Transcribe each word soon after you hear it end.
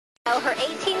Her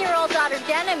 18-year-old daughter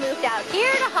Jenna moved out here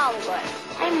to Hollywood.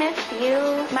 I miss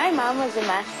you. My mom was a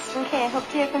mess. Okay, I hope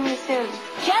to hear from you soon.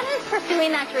 Jenna's pursuing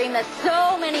that dream that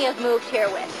so many have moved here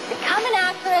with. Become an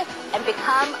actress and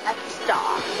become a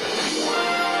star.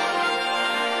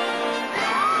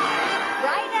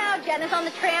 Right now, Jenna's on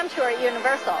the tram tour at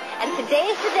Universal. And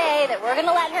today's the day that we're going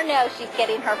to let her know she's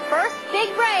getting her first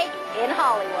big break in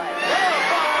Hollywood.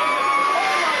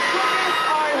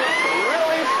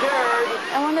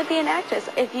 I want to be an actress.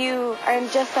 If you are in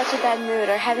just such a bad mood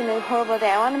or having a horrible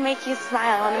day, I want to make you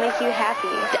smile. I want to make you happy.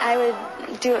 I would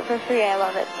do it for free. I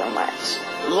love it so much.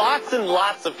 Lots and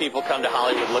lots of people come to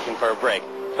Hollywood looking for a break.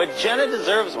 But Jenna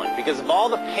deserves one because of all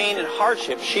the pain and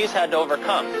hardship she's had to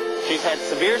overcome. She's had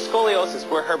severe scoliosis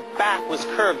where her back was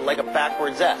curved like a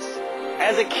backwards S.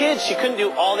 As a kid, she couldn't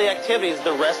do all the activities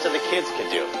the rest of the kids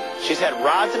could do. She's had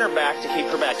rods in her back to keep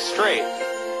her back straight.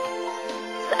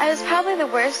 I was probably the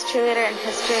worst cheerleader in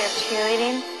history of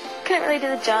cheerleading. Couldn't really do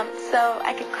the jumps, so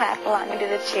I could clap along and do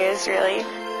the cheers, really.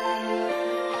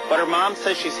 But her mom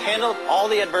says she's handled all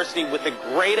the adversity with a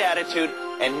great attitude,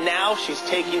 and now she's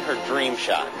taking her dream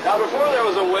shot. Now, before there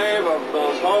was a wave of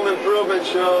those home improvement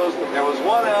shows, there was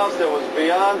one house that was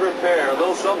beyond repair, a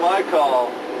little something I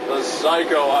call the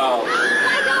Psycho House.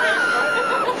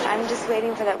 I'm just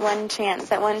waiting for that one chance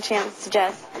to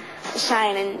just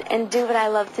shine and do what I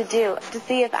love to do, to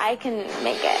see if I can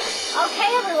make it.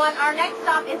 Okay, everyone, our next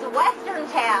stop is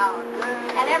Western Town.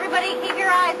 And everybody keep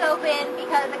your eyes open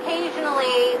because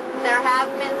occasionally there have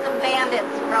been some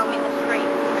bandits roaming the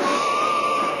streets.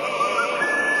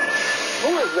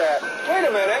 Who is that? Wait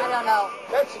a minute. I don't know.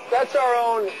 That's our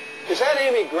own. Is that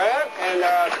Amy Grant and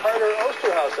Carter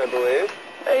Osterhaus, I believe?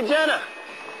 Hey, Jenna.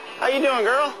 How you doing,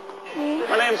 girl?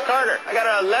 My name's Carter. I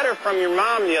got a letter from your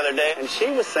mom the other day, and she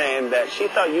was saying that she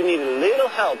thought you needed a little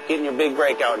help getting your big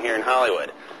break out here in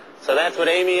Hollywood. So that's what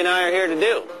Amy and I are here to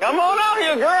do. Come on out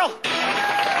here, girl.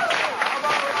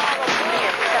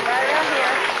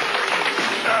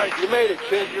 All right, you made it,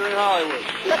 kid. You're in Hollywood.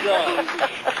 Good job.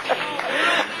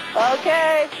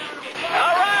 Okay.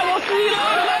 All right, we'll see you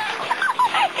later.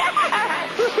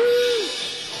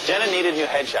 Jenna needed new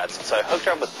headshots, so I hooked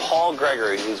her up with Paul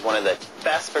Gregory, who's one of the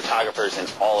best photographers in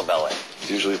all of LA.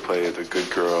 Usually play the good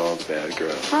girl, the bad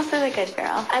girl. Mostly the good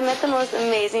girl. I met the most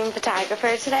amazing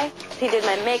photographer today. He did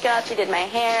my makeup, he did my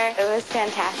hair. It was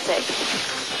fantastic.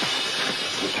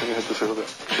 Just trying to hit this a little bit.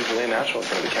 She's really natural in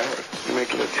front of the camera. You're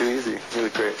making it too easy. Really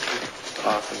great.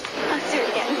 Awesome. Let's do it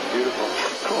again. Beautiful.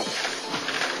 Cool.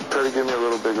 Try to give me a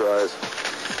little bigger eyes.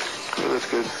 Oh, that's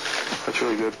good. That's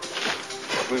really good.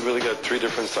 We've really got three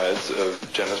different sides of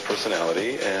Jenna's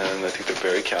personality, and I think they're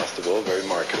very castable, very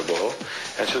marketable,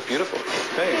 and she's beautiful.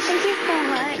 Thanks. Thank you so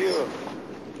much. Thank you.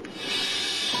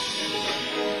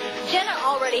 Jenna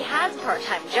already has a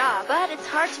part-time job, but it's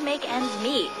hard to make ends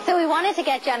meet. So we wanted to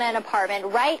get Jenna an apartment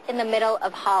right in the middle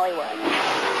of Hollywood.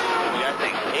 I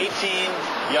think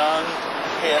 18, young,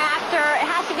 hip. Actor, it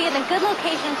has to be in a good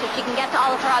location so she can get to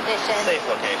all of her auditions. Safe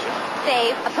location.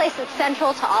 Safe, a place that's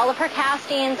central to all of her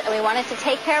castings, and we wanted to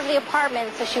take care of the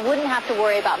apartment so she wouldn't have to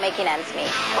worry about making ends meet.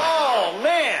 Oh,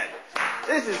 man.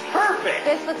 This is perfect.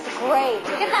 This looks great.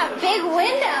 Look at that big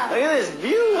window. Look at this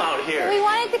view out here. We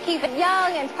wanted to keep it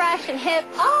young and fresh and hip.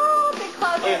 Oh, big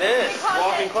closet. Look at this. Big closet.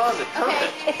 Walk-in closet. Perfect.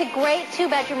 Okay. It's a great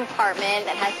two-bedroom apartment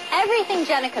that has everything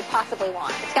Jenna could possibly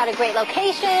want. It's got a great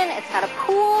location. It's got a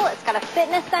pool. It's got a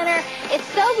fitness center. It's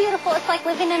so beautiful. It's like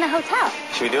living in a hotel.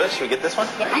 Should we do it? Should we get this one?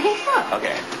 Yeah, I think so.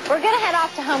 Okay. We're going to head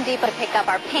off to Home Depot to pick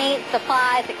up our paint,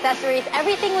 supplies, accessories,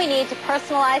 everything we need to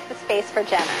personalize the space for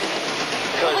Jenna.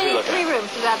 We need three rooms.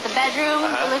 We've got the bedroom,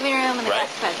 the living room, and the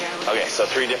guest bedroom. Okay, so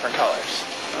three different colors.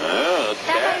 Oh,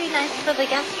 okay. That might be nice for the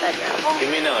guest bedroom.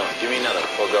 Give me another one. Give me another.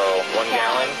 We'll go 1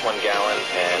 gallon, 1 gallon,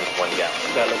 and 1 gallon.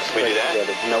 That looks we do that? good.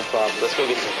 No problem. Let's go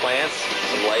get some plants,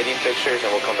 some lighting fixtures,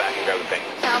 and we'll come back and grab the paint.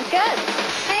 Sounds good.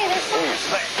 Hey, there's some.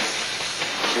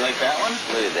 You like that one?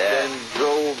 Look at that.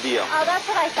 Dendrobium. Oh, that's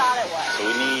what I thought it was. So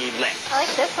we need lamps. I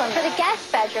like this one. For the guest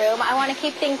bedroom, I want to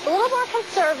keep things a little more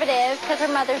conservative because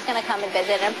her mother's going to come and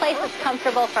visit, and a place that's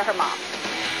comfortable for her mom.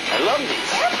 I love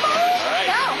these. All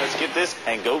right, let's get this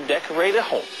and go decorate a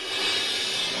home.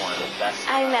 One of the best.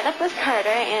 I met up with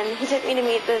Carter, and he took me to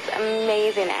meet this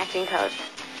amazing acting coach.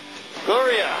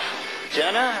 Gloria.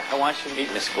 Jenna, I want you to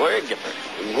meet Miss Gloria Gifford.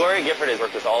 Gloria Gifford has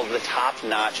worked with all of the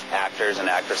top-notch actors and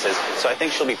actresses, so I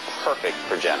think she'll be perfect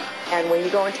for Jenna. And when you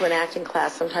go into an acting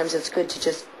class, sometimes it's good to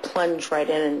just plunge right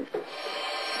in and...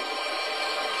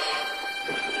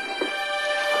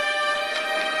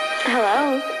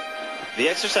 Hello. The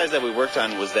exercise that we worked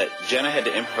on was that Jenna had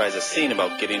to improvise a scene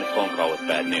about getting a phone call with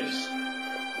bad news.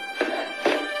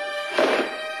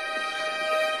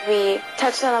 We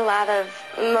touched on a lot of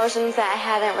emotions that I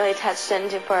hadn't really touched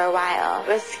into for a while. It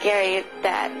was scary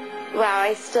that, wow,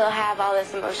 I still have all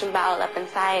this emotion bottled up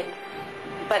inside.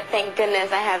 But thank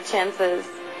goodness I have chances,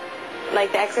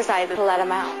 like the exercise, to let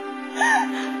them out.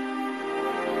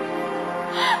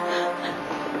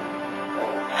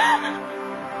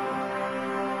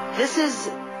 This is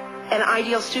an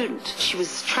ideal student. She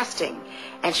was trusting,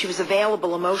 and she was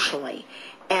available emotionally,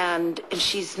 and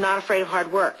she's not afraid of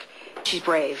hard work. She's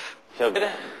brave. Yeah.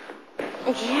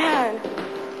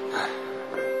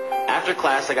 After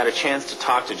class, I got a chance to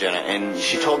talk to Jenna, and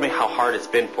she told me how hard it's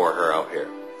been for her out here.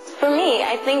 For me,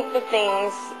 I think the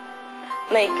things,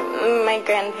 like my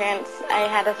grandparents, I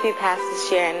had a few passes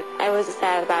this year, and I was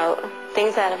sad about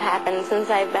things that have happened since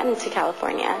I've been to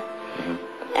California.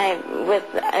 With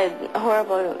a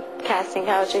horrible casting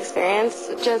couch experience.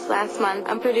 Just last month,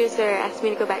 a producer asked me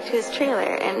to go back to his trailer,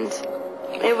 and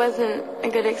it wasn't a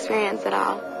good experience at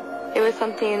all. It was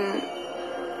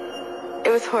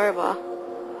horrible.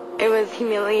 It was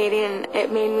humiliating, and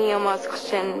it made me almost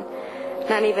question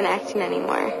not even acting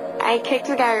anymore. I kicked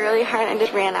the guy really hard and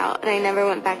just ran out, and I never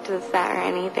went back to the set or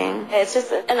anything. It's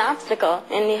just an obstacle,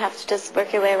 and you have to just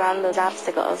work your way around those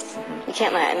obstacles. You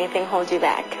can't let anything hold you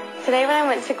back. Today when I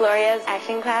went to Gloria's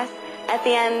acting class, at the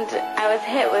end I was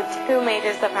hit with 2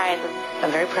 major surprises.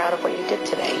 I'm very proud of what you did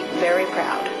today. Very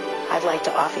proud. I'd like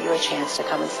to offer you a chance to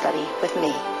come and study with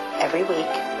me every week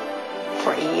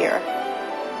for a year.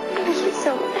 Thank you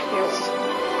so much.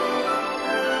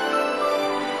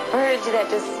 I heard you that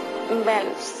just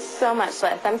meant so much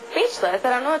less. I'm speechless. I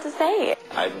don't know what to say.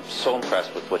 I'm so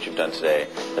impressed with what you've done today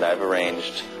that I've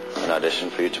arranged an audition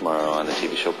for you tomorrow on the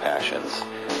TV show Passions.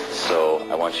 So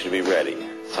I want you to be ready.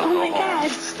 So oh my God.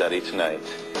 Study tonight.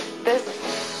 This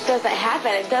doesn't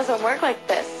happen. It doesn't work like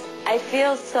this. I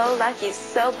feel so lucky,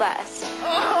 so blessed.